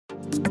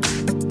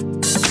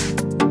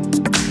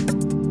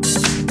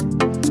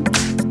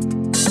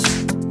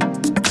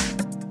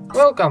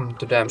Welcome!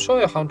 Today I'm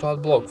showing you how to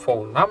unblock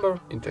phone number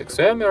into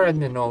XIAOMI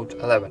Redmi Note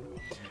 11.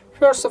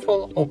 First of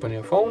all, open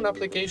your phone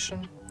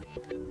application.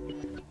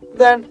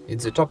 Then, in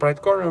the top right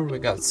corner we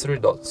got 3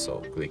 dots, so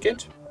click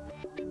it.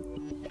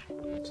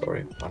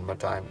 Sorry, one more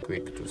time,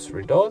 click to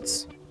 3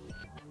 dots.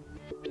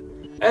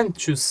 And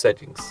choose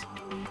settings.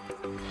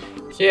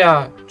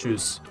 Here,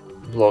 choose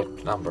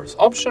blocked numbers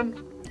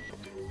option.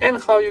 And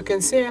how you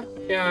can see,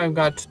 here I've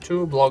got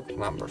 2 blocked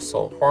numbers.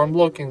 So for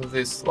unblocking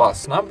this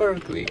last number,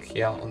 click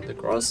here on the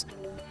cross.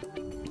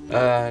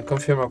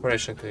 Confirm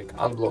operation, click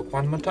unblock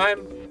one more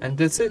time, and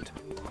that's it.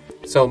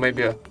 So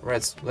maybe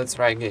let's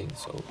try again.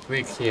 So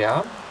click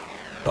here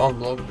to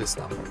unblock this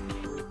number.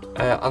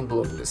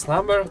 Unblock this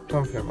number,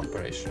 confirm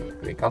operation,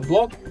 click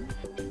unblock,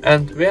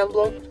 and we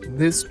unblocked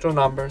these 2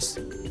 numbers,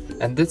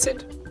 and that's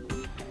it.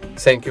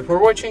 Thank you for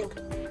watching,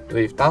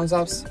 leave thumbs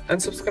ups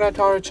and subscribe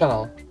to our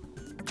channel.